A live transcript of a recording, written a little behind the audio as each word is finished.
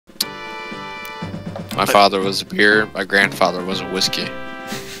My father was a beer, my grandfather was a whiskey.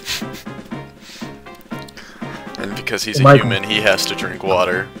 And because he's a human, he has to drink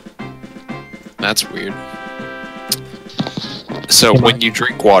water. That's weird. So when you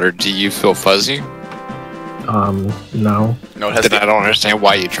drink water, do you feel fuzzy? No. No, it has Then I don't understand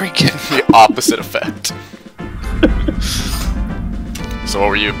why you drink it. the opposite effect. So what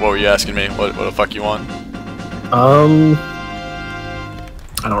were you asking me? What the fuck you want? I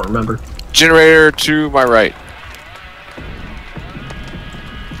don't remember. Generator to my right.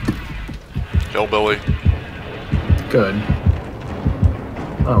 Hillbilly. Good.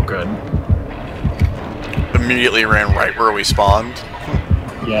 Oh, good. Immediately ran right where we spawned.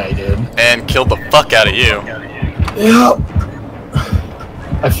 Yeah, he did. And killed the fuck out of you. Yep.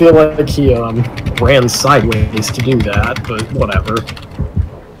 I feel like he, ran sideways to do that, but whatever.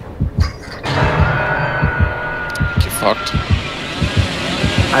 You fucked.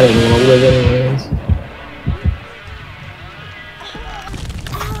 I didn't want to live anyways.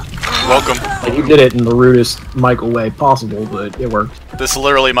 Welcome. Like, you did it in the rudest Michael way possible, but it worked. This is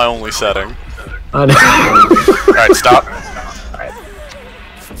literally my only setting. I know. Alright, stop. Alright.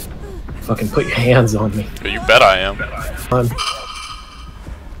 Fucking put your hands on me. You bet I am.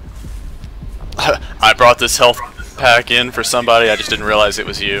 I brought this health pack in for somebody, I just didn't realize it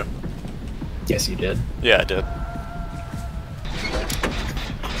was you. Yes, you did. Yeah, I did.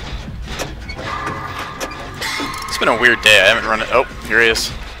 It's been a weird day, I haven't run it. Oh, here he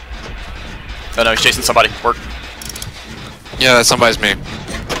is. Oh no, he's chasing somebody. Work. Yeah, that somebody's me.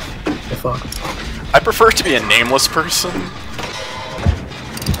 The fuck? I prefer to be a nameless person.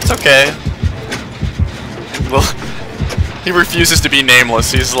 It's okay. Well, he refuses to be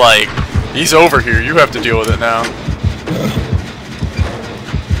nameless. He's like, he's over here. You have to deal with it now.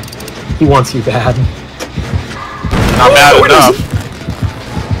 He wants you bad. Not bad enough.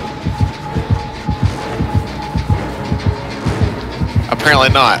 Apparently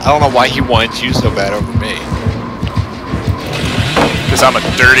not. I don't know why he wanted you so bad over me. Because I'm a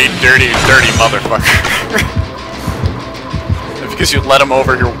dirty, dirty, dirty motherfucker. Because you let him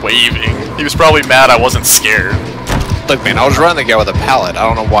over here waving. He was probably mad I wasn't scared. Look, man, I was running the guy with a pallet. I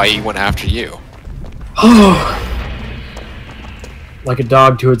don't know why he went after you. Like a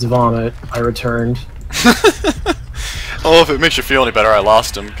dog to its vomit, I returned. Oh, if it makes you feel any better, I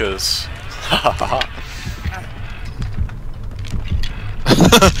lost him, because...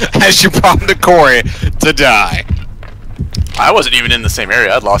 As you brought him to Corey to die. I wasn't even in the same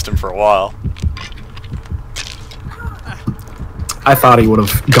area. I'd lost him for a while. I thought he would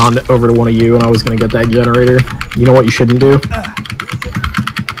have gone over to one of you and I was going to get that generator. You know what you shouldn't do?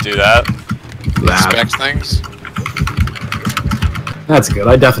 Do that. Expect things. That's good.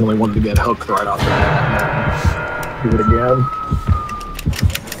 I definitely wanted to get hooked right off the bat. Do it again.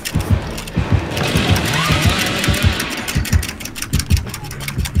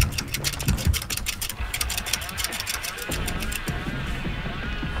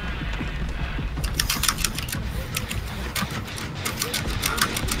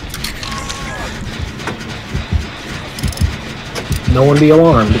 No one be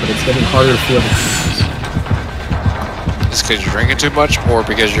alarmed, but it's getting harder to feel the things. Is it because you're drinking too much, or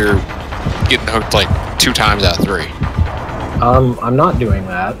because you're getting hooked like 2 times out of 3? I'm not doing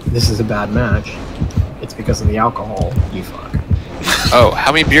that. This is a bad match. It's because of the alcohol, you fuck. Oh,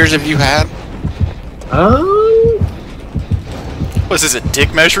 how many beers have you had? Was this a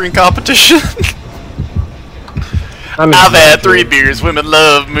dick measuring competition? I mean, I've had 3 beers, women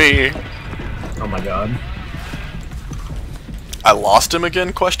love me. Oh my god. I lost him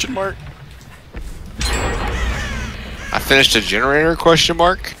again, question mark? I finished a generator, question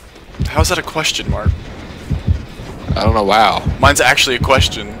mark? How's that a question mark? I don't know, wow. Mine's actually a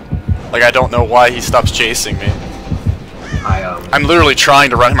question. Like, I don't know why he stops chasing me. I'm literally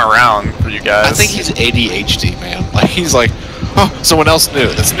trying to run him around for you guys. I think he's ADHD, man. Like, he's like, oh, someone else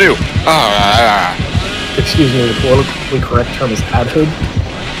new. That's new. Excuse me, the politically correct term is adhood.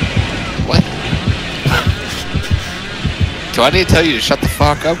 What? Do I need to tell you to shut the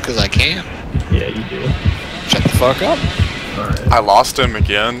fuck up? Because I can. Yeah, you do. Shut the fuck up. Alright. I lost him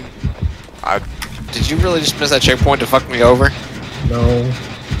again. Did you really just miss that checkpoint to fuck me over? No.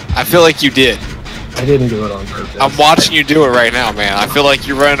 I feel like you did. I didn't do it on purpose. I'm watching you do it right now, man. I feel like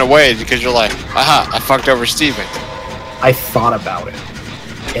you're running away because you're like, aha, I fucked over Steven. I thought about it.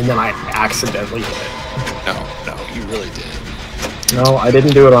 And then I accidentally hit it. No, you really did. No, I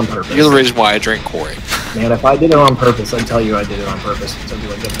didn't do it on purpose. You're the reason why I drink Corey. Man, if I did it on purpose, I'd tell you I did it on purpose. So I'd be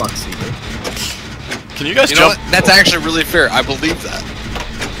like, the fuck, Steven. Can you guys You know jump? what? That's actually really fair. I believe that.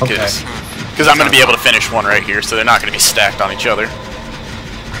 Okay. Because I'm going to be able to finish one right here, so they're not going to be stacked on each other.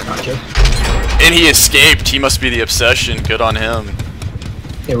 Gotcha. And he escaped. He must be the obsession. Good on him.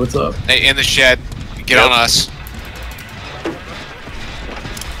 Hey, what's up? Hey, in the shed. Get on us.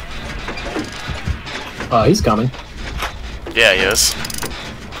 He's coming. Yeah, he is.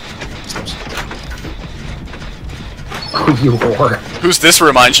 Oh, you whore. Who's this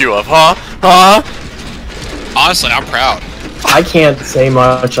remind you of, huh? Huh? Honestly, I'm proud. I can't say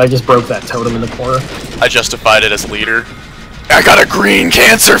much. I just broke that totem in the corner. I justified it as leader. I got a green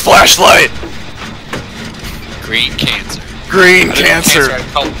cancer flashlight! Green cancer. Green I didn't know cancer! had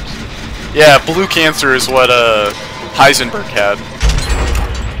colors. Yeah, blue cancer is what, Heisenberg had.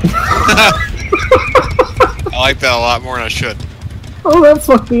 I like that a lot more than I should. Oh, that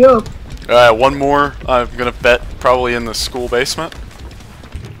fucked me up. Alright, one more. I'm gonna bet probably in the school basement.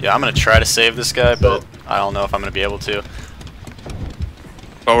 Yeah, I'm gonna try to save this guy, but I don't know if I'm gonna be able to.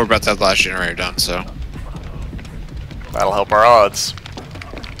 Well, we're about to have the last generator done, so. That'll help our odds.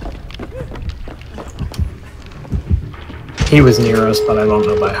 He was near us, but I don't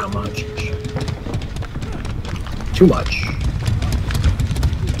know by how much. Too much.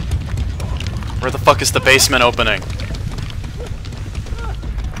 Where the fuck is the basement opening?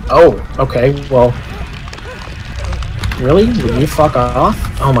 Oh, okay, well... Really? Would you fuck off?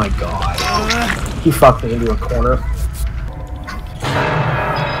 Oh my god. He fucked me into a corner.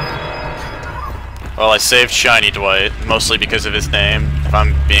 Well, I saved Shiny Dwight, mostly because of his name, if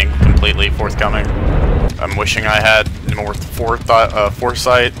I'm being completely forthcoming. I'm wishing I had more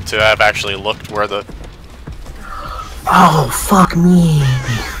foresight to have actually looked where the... Oh, fuck me.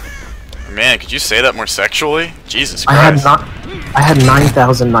 Man, could you say that more sexually? Jesus Christ. I had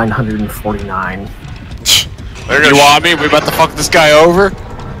 9,949. There You want me? We about to fuck this guy over?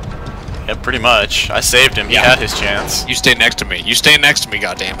 Yeah, pretty much. I saved him. He had his chance. You stay next to me. You stay next to me,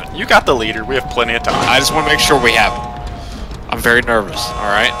 goddammit. You got the leader. We have plenty of time. I just want to make sure we have him. I'm very nervous,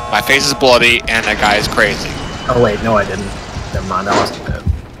 alright? My face is bloody, and that guy is crazy. Oh wait, no I didn't. Never mind, I wasn't dead.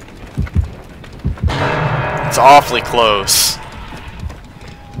 It's awfully close.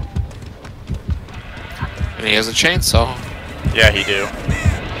 And he has a chainsaw. Yeah, he do.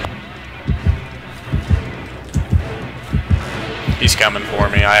 He's coming for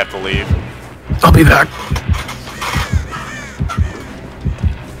me. I have to leave. I'll be back.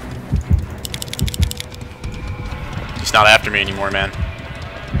 He's not after me anymore, man.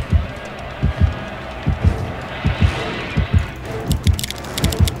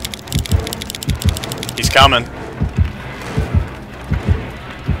 He's coming.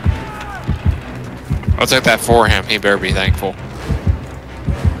 I'll take that for him. He better be thankful.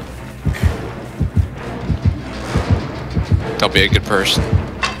 Don't be a good person.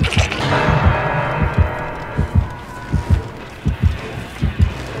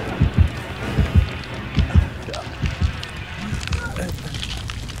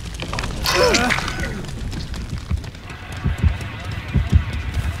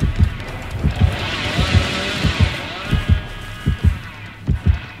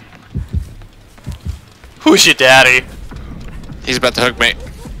 Who's your daddy? He's about to hook me.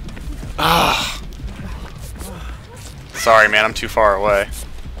 Ah. Sorry, man. I'm too far away.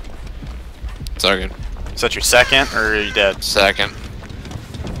 It's all good. Is that your second, or are you dead? Second.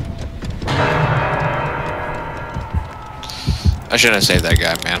 I shouldn't have saved that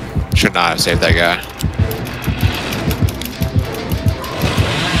guy, man. Should not have saved that guy.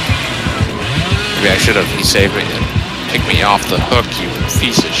 Maybe I should have. He saved me and picked me off the hook, you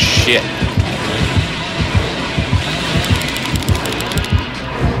piece of shit.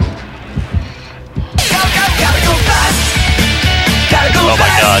 Oh my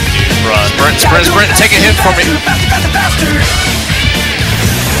god, dude, run. Sprint, sprint, sprint, take a hit for me.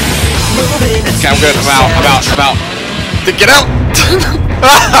 Okay, I'm good. I'm out, I'm out, I'm out. Get out!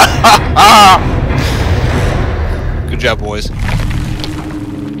 Good job, boys.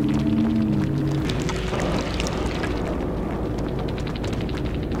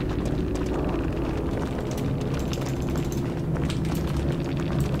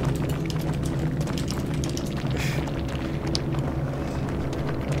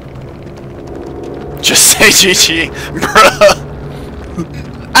 Just say GG, bruh.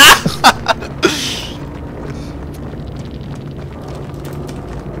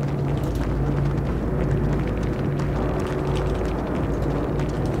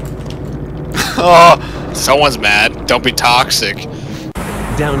 Oh, someone's mad. Don't be toxic.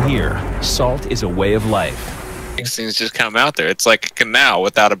 Down here, salt is a way of life. These things just come out there. It's like a canal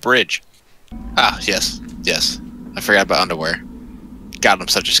without a bridge. Ah, yes, yes. I forgot about underwear. God, I'm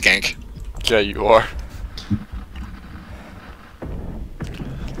such a skank. Yeah, you are.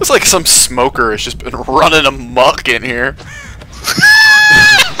 It's like some smoker has just been running amok in here.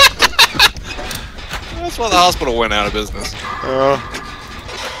 why the hospital went out of business.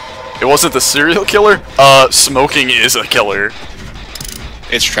 It wasn't the serial killer? Smoking is a killer.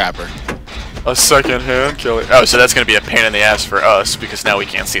 It's Trapper. A second-hand killer. Oh, so that's gonna be a pain in the ass for us, because now we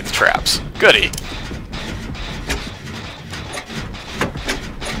can't see the traps. Goody.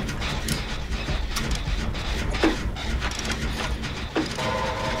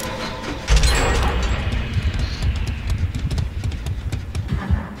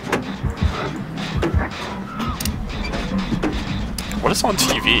 What is on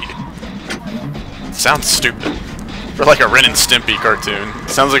TV? It sounds stupid. Or like a Ren and Stimpy cartoon. It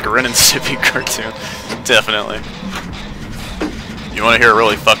sounds like a Ren and Stimpy cartoon. Definitely. You want to hear a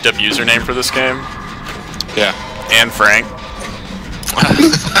really fucked up username for this game? Yeah. Anne Frank.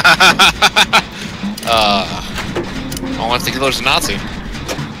 I want to think there's a Nazi.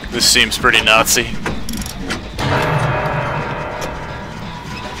 This seems pretty Nazi.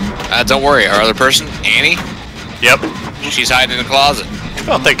 Don't worry, our other person, Annie? Yep. She's hiding in the closet.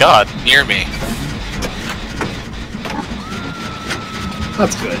 Oh, thank God. Near me.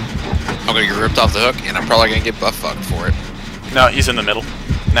 That's good. I'm gonna get ripped off the hook, and I'm probably gonna get butt fucked for it. No, he's in the middle.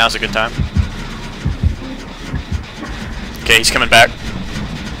 Now's a good time. Okay, he's coming back.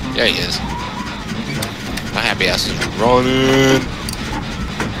 Yeah, he is. My happy ass is running.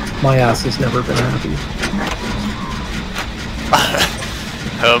 My ass has never been happy.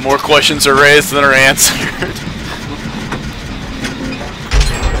 More questions are raised than are answered.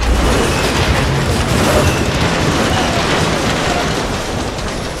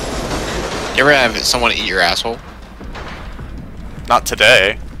 You ever have someone eat your asshole? Not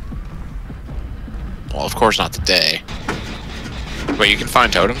today. Well, of course not today. But you can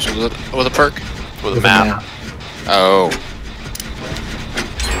find totems with a perk? With a map. Oh.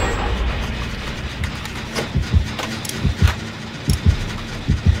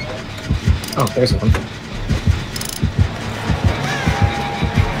 Oh, there's one.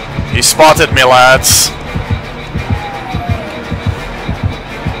 He spotted me, lads.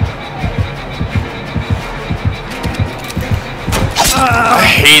 I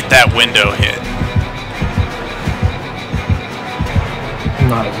hate that window hit. I'm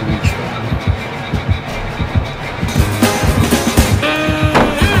not a huge fan.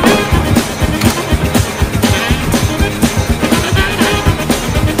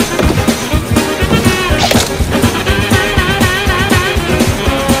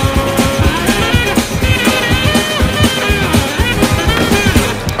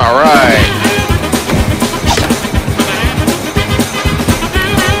 Alright.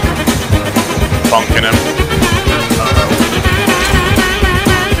 Bunking him.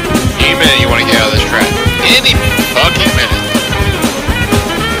 Any minute you want to get out of this trap. Any fucking minute.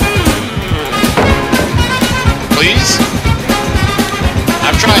 Please?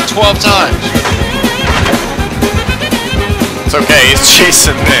 I've tried 12 times. It's okay, he's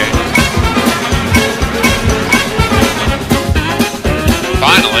chasing me.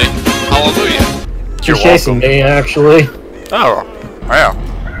 Finally. Hallelujah. You're chasing me, actually. Oh, yeah.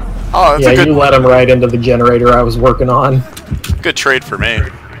 Oh, that's yeah, a good, you let him right into the generator I was working on. good trade for me.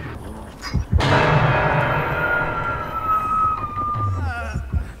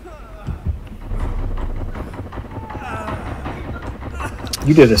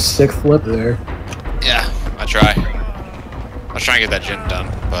 You did a sick flip there. Yeah, I try. I was trying to get that gen done,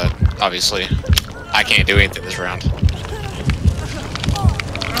 but obviously I can't do anything this round.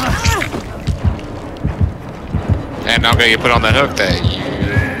 And now I'm gonna get put on that hook that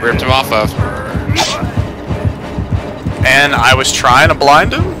you ripped him off of. And I was trying to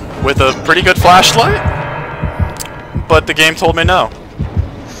blind him with a pretty good flashlight, but the game told me no.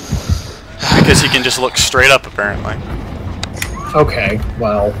 Because he can just look straight up, apparently. Okay,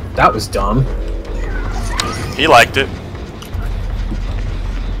 well, that was dumb. He liked it.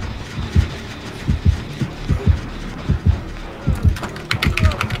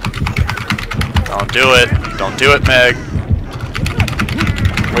 Don't do it. Don't do it, Meg.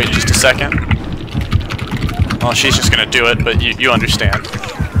 Wait just a second. Well, she's just gonna do it, but you understand.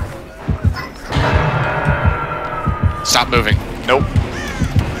 Stop moving. Nope.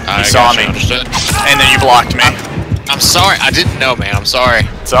 I saw me. Understood. And then you blocked me. I'm sorry. I didn't know, man. I'm sorry.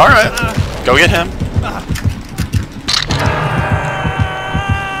 It's alright. Go get him.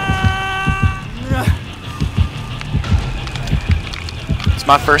 It's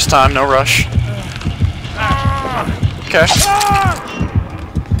my first time, no rush. Okay.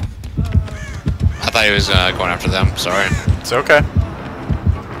 I thought he was going after them. Sorry. It's okay.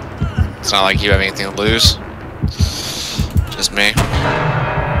 It's not like you have anything to lose. Just me.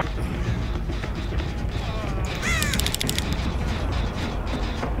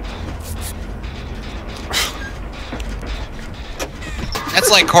 That's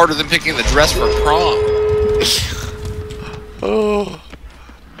like harder than picking the dress for prom. Oh.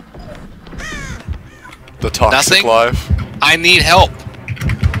 The toxic Nothing? life. I need help.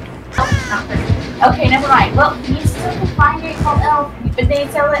 Okay, never mind. Well, you still can find it called Elf, but they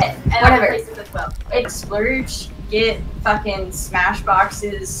sell it at other places as well. It's Splurge, get fucking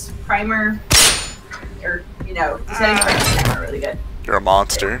Smashbox's primer, or, you know, the setting spray's not really good. You're a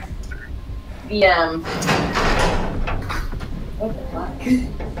monster. The, what the fuck?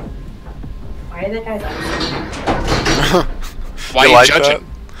 Why are the guys on? Why You are like you judging?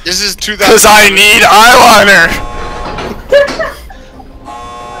 that? This is 2000. Because I need eyeliner!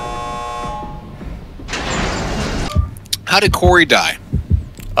 How did Corey die?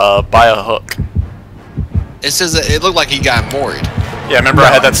 By a hook. It says that it looked like he got moried. Yeah, remember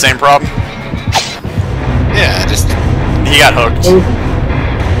I had that same problem? Yeah, just He got hooked.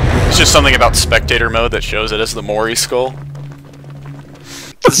 It's just something about spectator mode that shows it as the Mori skull.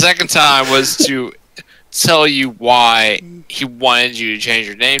 the second time was to tell you why he wanted you to change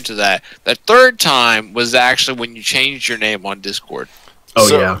your name to that. The third time was actually when you changed your name on Discord. Oh,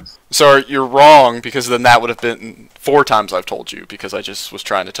 So- yeah. So you're wrong, because then that would have been 4 times I've told you, because I just was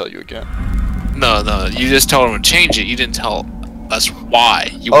trying to tell you again. No, you just told him to change it. You didn't tell us why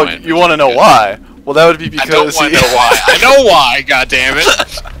you Oh, wanted. you want to know why? Well, that would be because I don't want to know why. I know why. God damn it.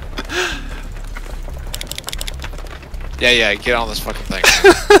 Yeah. Get on this fucking thing.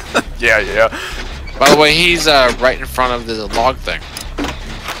 Yeah. By the way, he's right in front of the log thing.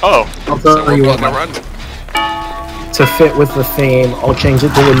 Oh, I'll So tell we're you both what, gonna run. to fit with the theme, I'll change it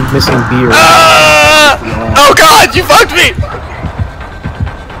to the missing beer. Oh God, you fucked me!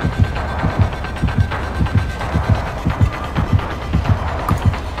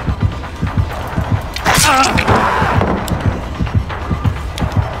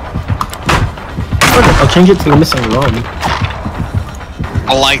 I'll change it to the missing rum.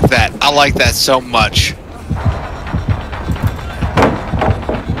 I like that. I like that so much.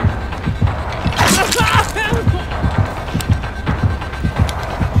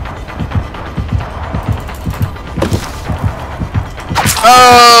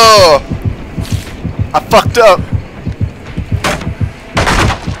 Oh! I fucked up.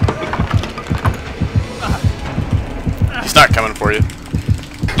 He's not coming for you.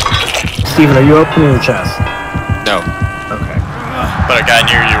 Steven, are you opening the chest? No. Okay. But a guy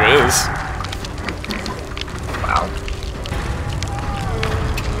near you is. Wow.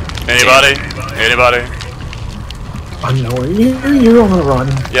 Anybody? Anybody? I'm nowhere. You're on the run.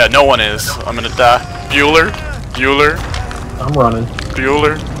 Yeah, no one is. I'm gonna die. Bueller? Bueller? I'm running.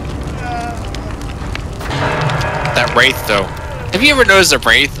 Bueller? That Wraith, though. Have you ever noticed that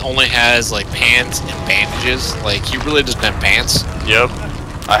Wraith only has, like, pants and bandages? Like, he really doesn't have pants. Yep.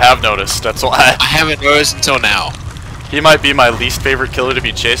 I have noticed. That's why. I haven't noticed until now. He might be my least favorite killer to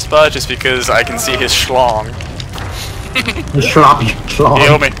be chased by, just because I can see his schlong.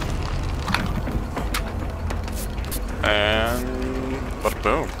 Heal me. And... but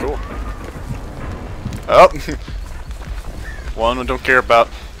boom, cool. Oh! One I don't care about.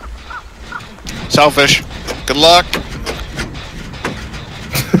 Selfish. Good luck.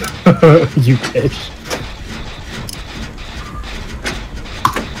 You bitch.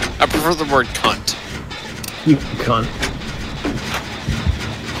 I prefer the word cunt. You cunt.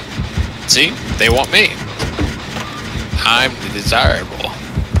 See? They want me. I'm the desirable.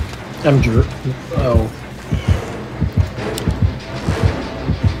 I'm Drew. Oh.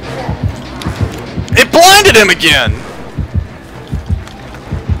 It blinded him again!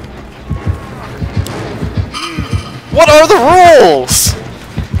 What are the rules?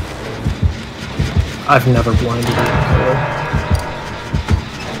 I've never blinded you.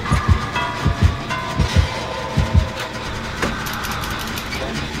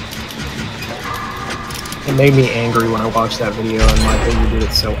 It made me angry when I watched that video and my you did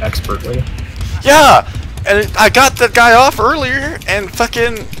it so expertly. Yeah! And I got that guy off earlier, and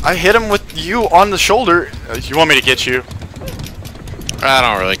fucking, I hit him with you on the shoulder. You want me to get you? I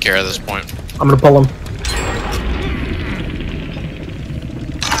don't really care at this point. I'm gonna pull him.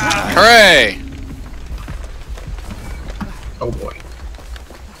 Hooray! Oh boy.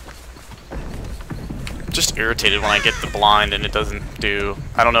 Just irritated when I get the blind and it doesn't do...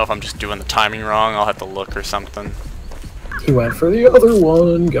 I don't know if I'm just doing the timing wrong. I'll have to look or something. He went for the other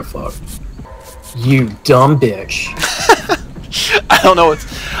one. Get fucked. You dumb bitch. I don't know what's...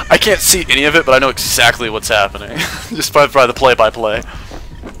 I can't see any of it, but I know exactly what's happening. Just by the play-by-play.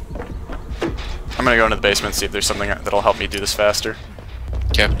 I'm gonna go into the basement and see if there's something that'll help me do this faster.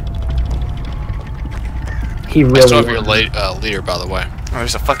 Okay. He I really. still have your leader, by the way. Oh,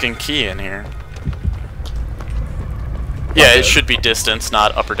 there's a fucking key in here. Yeah, it should be distance,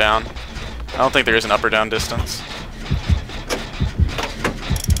 not up or down. I don't think there is an up or down distance.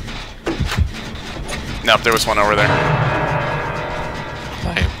 Nope, there was one over there.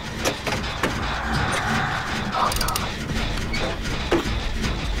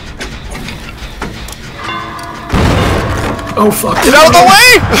 Oh fuck! Get out of the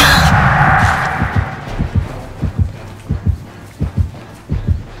way!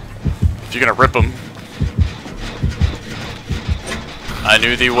 If you're gonna rip him. I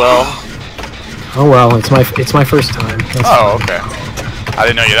knew thee well. Oh well, it's my first time. That's Oh, fine. okay. I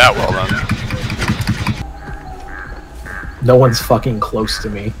didn't know you that well then. No one's fucking close to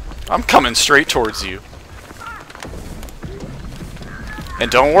me. I'm coming straight towards you. And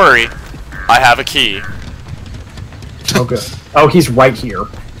don't worry, I have a key. Oh good. Oh, he's right here.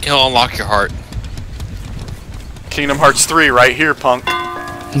 He'll unlock your heart. Kingdom Hearts 3 right here, punk.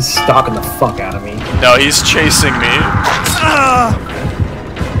 He's stalking the fuck out of me. No, he's chasing me.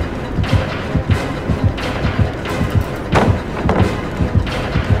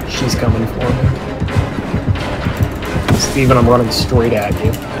 She's coming for me. Steven, I'm running straight at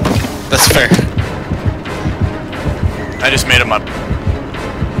you. That's fair. I just made him my...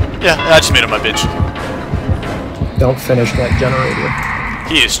 Yeah, I just made him my bitch. Don't finish that generator.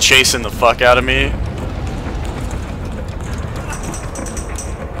 He is chasing the fuck out of me.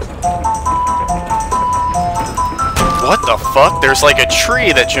 What the fuck? There's like a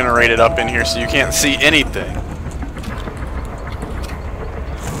tree that generated up in here so you can't see anything.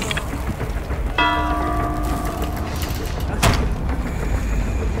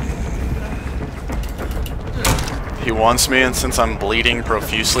 He wants me, and since I'm bleeding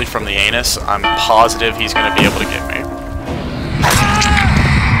profusely from the anus, I'm positive he's gonna be able to get me.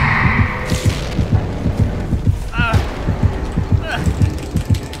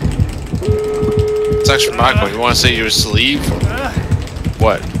 It's actually Michael. You want to say you asleep?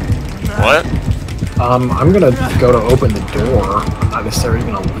 What? What? I'm gonna go to open the door. I'm not necessarily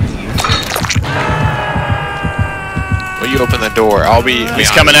gonna leave. Well, you open the door. I'll be. He's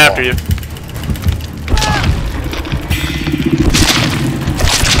coming after you.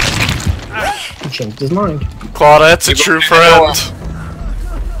 He changed his mind. Claudette's a true friend.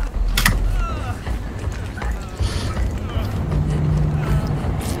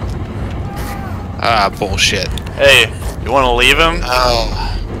 Ah, bullshit. Hey, you want to leave him? Oh.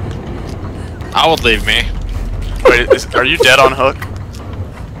 I would leave me. Wait, are you dead on hook?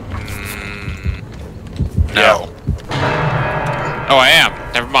 No. Oh, I am.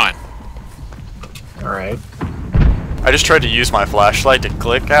 Never mind. Alright. I just tried to use my flashlight to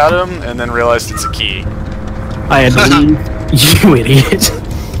click at him, and then realized it's a key. I had to leave. You idiot.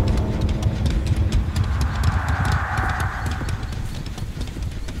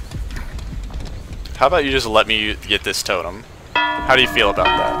 How about you just let me get this totem? How do you feel about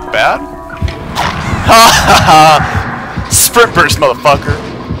that? Bad? Ha ha ha! Sprint burst, motherfucker!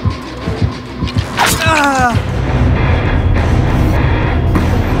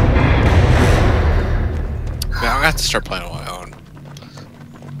 Man, I'm gonna have to start playing on my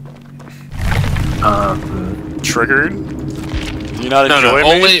own. Triggered? Do you not enjoy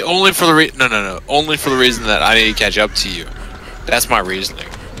me? only for the only for the reason that I need to catch up to you. That's my reasoning.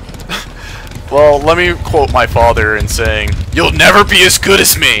 Well, let me quote my father in saying, "You'll never be as good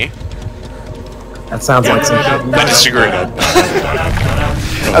as me." That sounds like something. I disagree.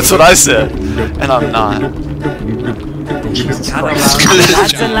 That's what I said, and I'm not. Come along,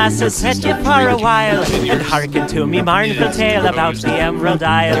 lads and lasses, set you for a while, and hearken to me mournful tale about the Emerald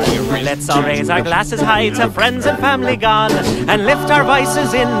Isle. Let's all raise our glasses high to friends and family gone, and lift our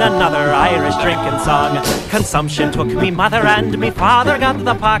voices in another Irish drinking song. Consumption took me mother and me father got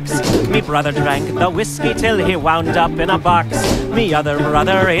the pox. Me brother drank the whiskey till he wound up in a box. Me other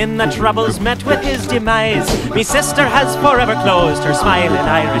brother in the troubles met with his demise. Me sister has forever closed her smiling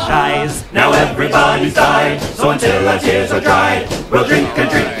Irish eyes. Now everybody's died, so until our tears are dried, we'll drink and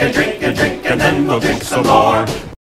drink and drink and drink, and then we'll drink some more.